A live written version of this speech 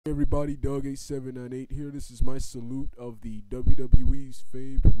Hey everybody, Doug8798 here. This is my salute of the WWE's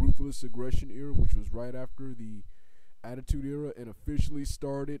famed Ruthless Aggression era, which was right after the Attitude Era and officially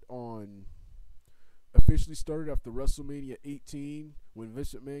started after WrestleMania 18 when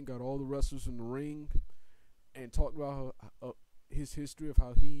Vince McMahon got all the wrestlers in the ring and talked about his history of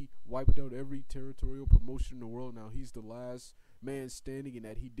how he wiped out every territorial promotion in the world. Now he's the last man standing, and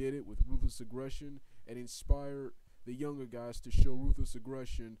that he did it with Ruthless Aggression and inspired the younger guys to show ruthless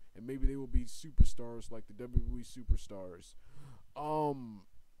aggression, and maybe they will be superstars like the WWE superstars.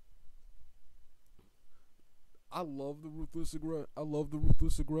 I love the ruthless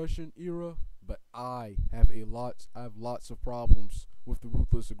aggression era, but I have lots of problems with the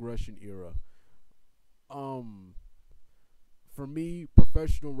ruthless aggression era. For me,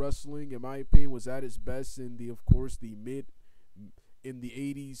 professional wrestling, in my opinion, was at its best in the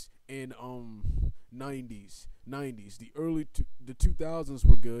 80s and 90s. The 2000s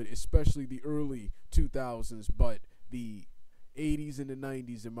were good, especially the early 2000s, but the 80s and the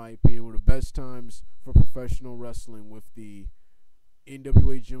 90s, in my opinion, were the best times for professional wrestling, with the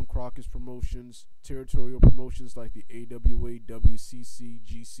NWA Jim Crockett's promotions, territorial promotions like the AWA, WCC,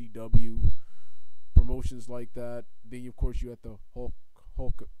 GCW, promotions like that. Then, of course, you had the Hulk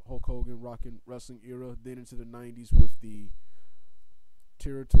Hogan Rockin' Wrestling era. Then into the 90s with the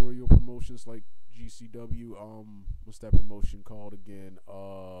territorial promotions like GCW. What's that promotion called again?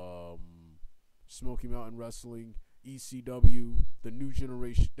 Smoky Mountain Wrestling, ECW, the New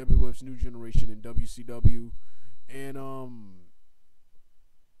Generation, WWF's New Generation, and WCW, and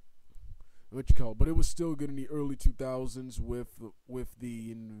But it was still good in the early 2000s with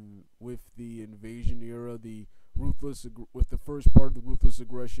the Invasion era, with the first part of the Ruthless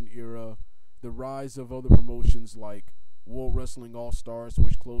Aggression era, the rise of other promotions like World Wrestling All Stars,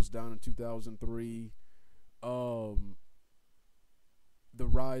 which closed down in 2003. The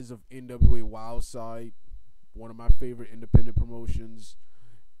rise of NWA Wildside, one of my favorite independent promotions,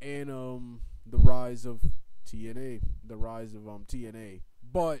 and the rise of TNA.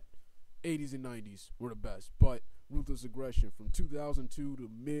 But 80s and 90s were the best. But Ruthless Aggression from 2002 to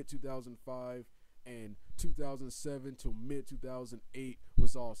mid 2005 and 2007 to mid 2008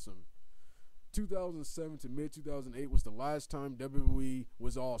 was awesome. 2007 to mid 2008 was the last time WWE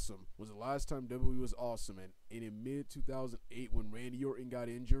was awesome. And in mid 2008, when Randy Orton got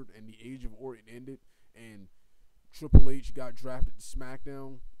injured and the age of Orton ended, and Triple H got drafted back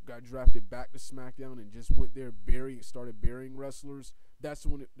to SmackDown, and just went there started burying wrestlers. That's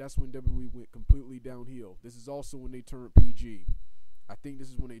when WWE went completely downhill. This is also when they turned PG. I think this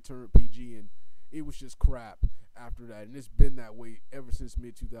is when they turned PG, and it was just crap after that. And it's been that way ever since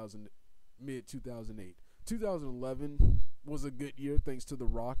mid 2008. 2011 was a good year thanks to The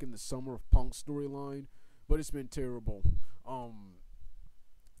Rock and the Summer of Punk storyline, but it's been terrible.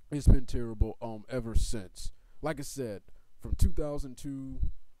 Ever since. Like I said, from 2002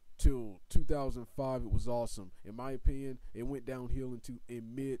 till 2005, it was awesome. In my opinion, it went downhill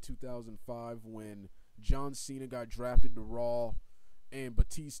in mid 2005 when John Cena got drafted to Raw and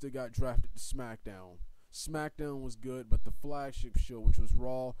Batista got drafted to SmackDown. SmackDown was good, but the flagship show, which was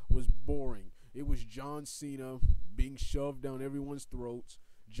Raw, was boring. It was John Cena being shoved down everyone's throats.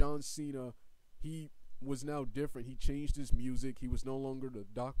 John Cena, he was now different. He changed his music. He was no longer the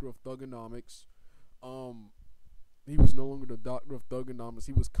Doctor of Thugonomics. He was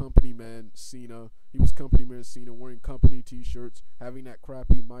Company Man Cena. Wearing company t-shirts, having that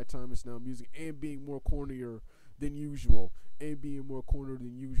crappy My Time Is Now music, and being more cornier than usual, and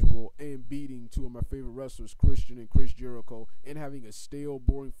beating two of my favorite wrestlers, Christian and Chris Jericho, and having a stale,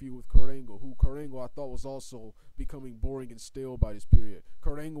 boring feud with Kurt Angle, who Kurt Angle I thought was also becoming boring and stale by this period.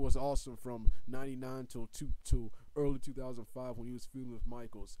 Kurt Angle was awesome from 99 till early 2005 when he was feuding with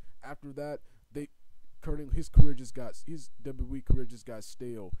Michaels. After that, his WWE career just got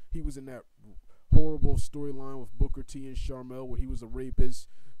stale. He was in that horrible storyline with Booker T and Sharmell where he was a rapist.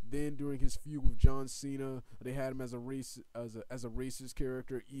 Then during his feud with John Cena, they had him as a racist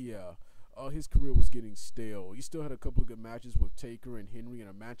character. Yeah, his career was getting stale. He still had a couple of good matches with Taker and Henry, and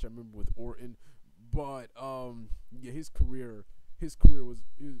a match I remember with Orton. But his career was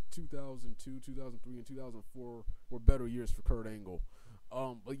 2002, 2003, and 2004 were better years for Kurt Angle.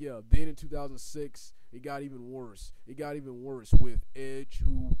 Then in 2006, it got even worse. With Edge,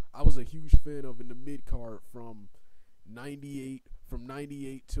 who I was a huge fan of in the mid card from 98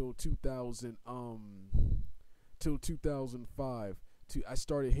 till 2000 till 2005. I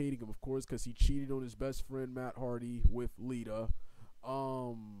started hating him, of course, because he cheated on his best friend Matt Hardy with Lita.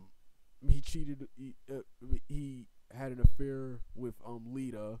 He had an affair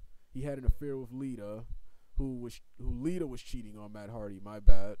with Lita. who Lita was cheating on Matt Hardy. My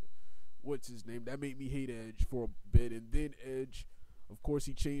bad. What's his name? That made me hate Edge for a bit, and then Edge, of course,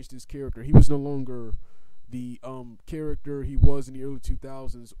 he changed his character. He was no longer the character he was in the early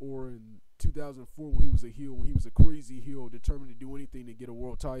 2000s or in 2004 when he was a heel, when he was a crazy heel, determined to do anything to get a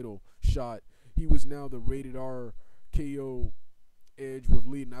world title shot. He was now the rated R KO Edge with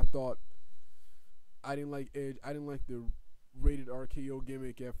Lita, and I didn't like Edge. I didn't like the rated RKO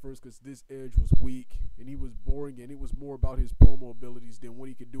gimmick at first because this Edge was weak and he was boring, and it was more about his promo abilities than what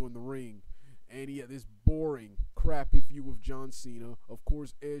he could do in the ring. And he had this boring, crappy feud with John Cena. Of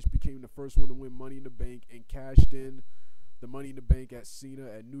course, Edge became the first one to win Money in the Bank and cashed in the Money in the Bank at Cena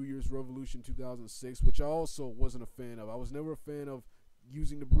at New Year's Revolution 2006, which I also wasn't a fan of. I was never a fan of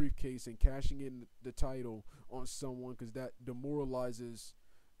using the briefcase and cashing in the title on someone because that demoralizes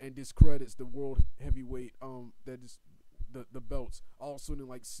and discredits the world heavyweight that is the belts. I also didn't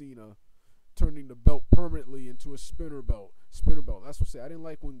like Cena turning the belt permanently into a spinner belt. That's what I say. I didn't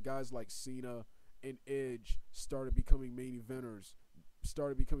like when guys like Cena and Edge started becoming main eventers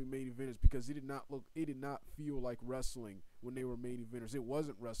because it did not feel like wrestling when they were main eventers. It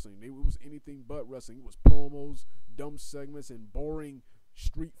wasn't wrestling. It was anything but wrestling. It was promos, dumb segments, and boring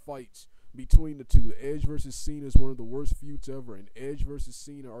street fights between the two. The Edge versus Cena is one of the worst feuds ever, and Edge versus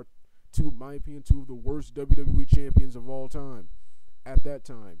Cena are, in my opinion, two of the worst WWE champions of all time at that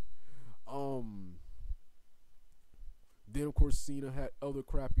time. Then of course Cena had other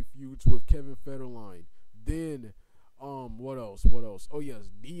crappy feuds with Kevin Federline. Then what else? Oh yes,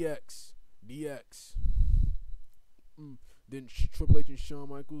 DX. Then Triple H and Shawn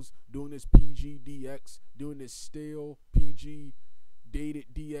Michaels doing this PG DX, doing this stale PG dated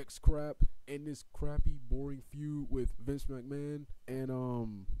DX crap, and this crappy boring feud with Vince McMahon and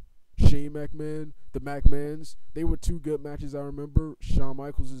Shane McMahon, the McMahons. They were two good matches. I remember Shawn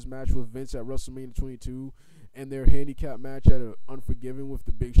Michaels' match with Vince at WrestleMania 22, and their handicap match at Unforgiven with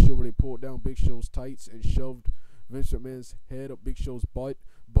the Big Show, where they pulled down Big Show's tights and shoved Vince McMahon's head up Big Show's butt.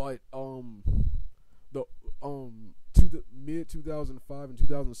 But the mid 2005 and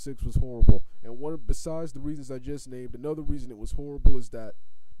 2006 was horrible. And besides the reasons I just named, another reason it was horrible is that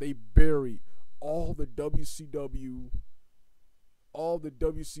they buried all the WCW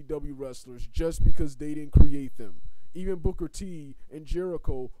wrestlers just because they didn't create them. Even Booker T and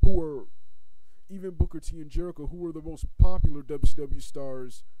Jericho, who were the most popular WCW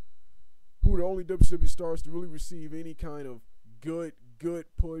stars, who were the only WCW stars to really receive any kind of good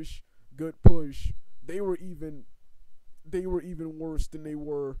push. They were even worse than they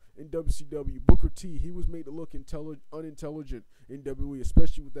were in WCW. Booker T, he was made to look unintelligent in WWE,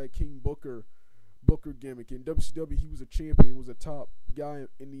 especially with that King Booker gimmick. In WCW, he was a champion, was a top guy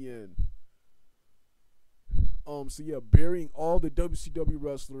in the end. So yeah, burying all the WCW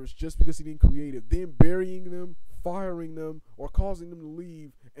wrestlers just because he didn't create it, then burying them, firing them, or causing them to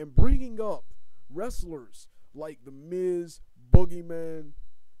leave, and bringing up wrestlers like The Miz, Boogeyman,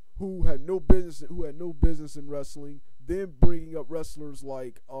 who had no business in wrestling, then bringing up wrestlers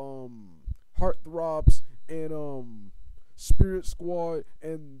like Heartthrobs and Spirit Squad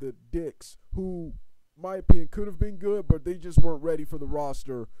and the Dicks, who, in my opinion, could have been good, but they just weren't ready for the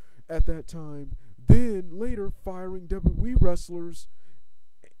roster at that time. Then later firing WWE wrestlers,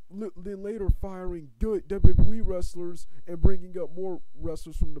 then later firing good WWE wrestlers and bringing up more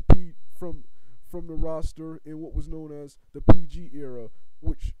wrestlers from the roster in what was known as the PG era,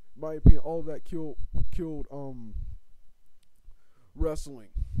 which, in my opinion, all of that killed wrestling.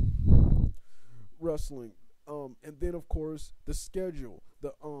 And then of course the schedule,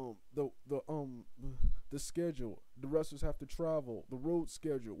 the schedule. The wrestlers have to travel, the road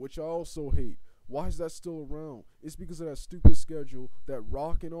schedule, which I also hate. Why is that still around? It's because of that stupid schedule that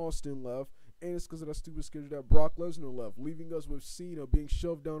Rock and Austin left, and it's because of that stupid schedule that Brock Lesnar left, leaving us with Cena being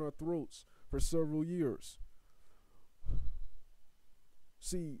shoved down our throats for several years.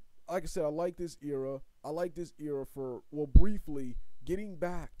 See, like I said, I like this era for, well, briefly, getting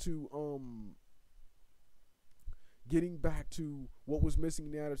back to what was missing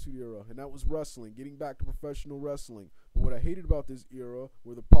in the Attitude Era, and that was wrestling, getting back to professional wrestling. But what I hated about this era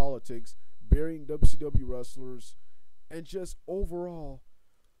were the politics, burying WCW wrestlers, and just overall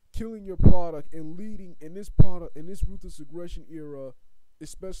killing your product and leading in this Ruthless Aggression era,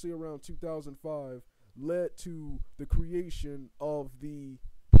 especially around 2005, led to the creation of the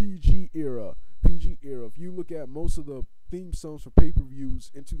PG era. If you look at most of the theme songs for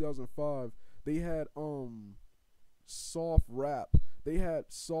pay-per-views in 2005, they had soft rap. They had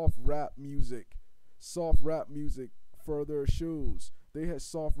soft rap music for their shows. They had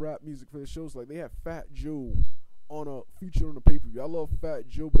soft rap music for their shows. Like, they had Fat Joe featured on a pay-per-view. I love Fat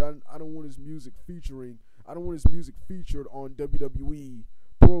Joe, but I don't want his music featuring. I don't want his music featured on WWE.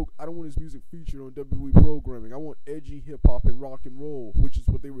 I don't want his music featured on WWE programming. I want edgy hip hop and rock and roll, which is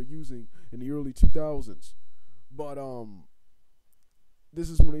what they were using in the early 2000s. But this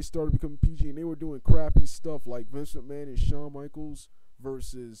is when they started becoming PG, and they were doing crappy stuff like Vince McMahon and Shawn Michaels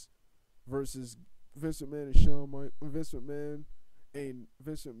versus Vince McMahon and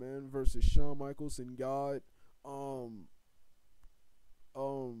Vince McMahon versus Shawn Michaels and God.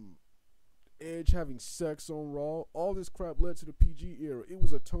 Edge having sex on Raw. All this crap led to the PG era. It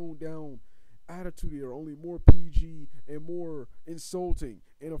was a toned down attitude era, only more PG and more insulting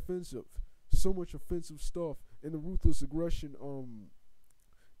and offensive. So much offensive stuff in the Ruthless Aggression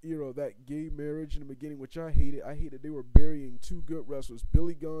era, that gay marriage in the beginning, which I hated. I hated they were burying two good wrestlers,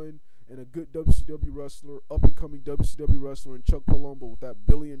 Billy Gunn and a good WCW wrestler, up and coming WCW wrestler, and Chuck Palumbo with that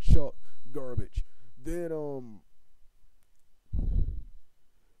Billy and Chuck garbage. Then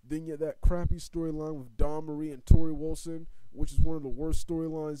you had that crappy storyline with Dawn Marie and Tori Wilson, which is one of the worst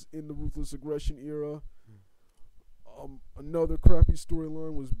storylines in the Ruthless Aggression era. Another crappy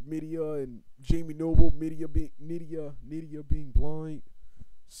storyline was Nydia and Jamie Noble, Nydia being blind.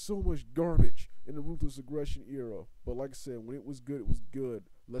 So much garbage in the Ruthless Aggression era. But like I said, when it was good, it was good.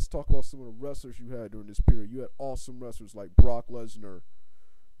 Let's talk about some of the wrestlers you had during this period. You had awesome wrestlers like Brock Lesnar,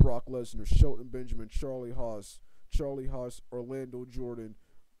 Shelton Benjamin, Charlie Haas, Orlando Jordan,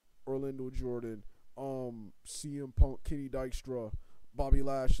 CM Punk, Kenny Dykstra, Bobby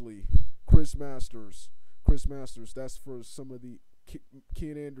Lashley, Chris Masters. That's for some of the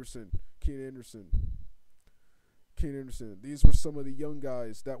Ken Anderson. These were some of the young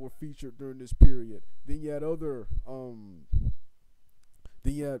guys that were featured during this period. Then you had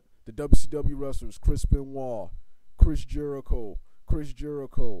the WCW wrestlers, Chris Benoit, Chris Jericho,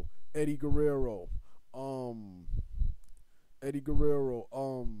 Eddie Guerrero,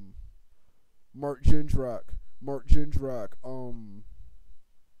 Mark Jindrak,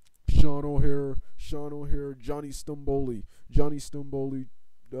 Sean O'Hare, Johnny Stumboli,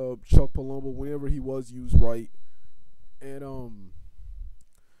 Chuck Palumbo, whenever he was used right. And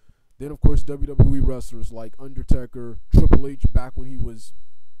then of course WWE wrestlers like Undertaker, Triple H back when he was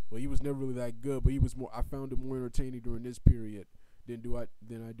never really that good, but I found him more entertaining during this period than I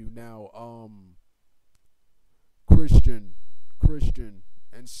do now. Christian,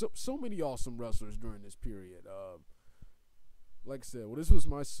 and so many awesome wrestlers during this period. Like I said, well, this was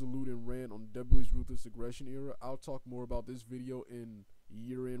my salute and rant on WWE's Ruthless Aggression era. I'll talk more about this video in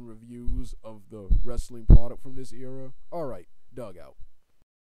year-end reviews of the wrestling product from this era. All right, Doug out.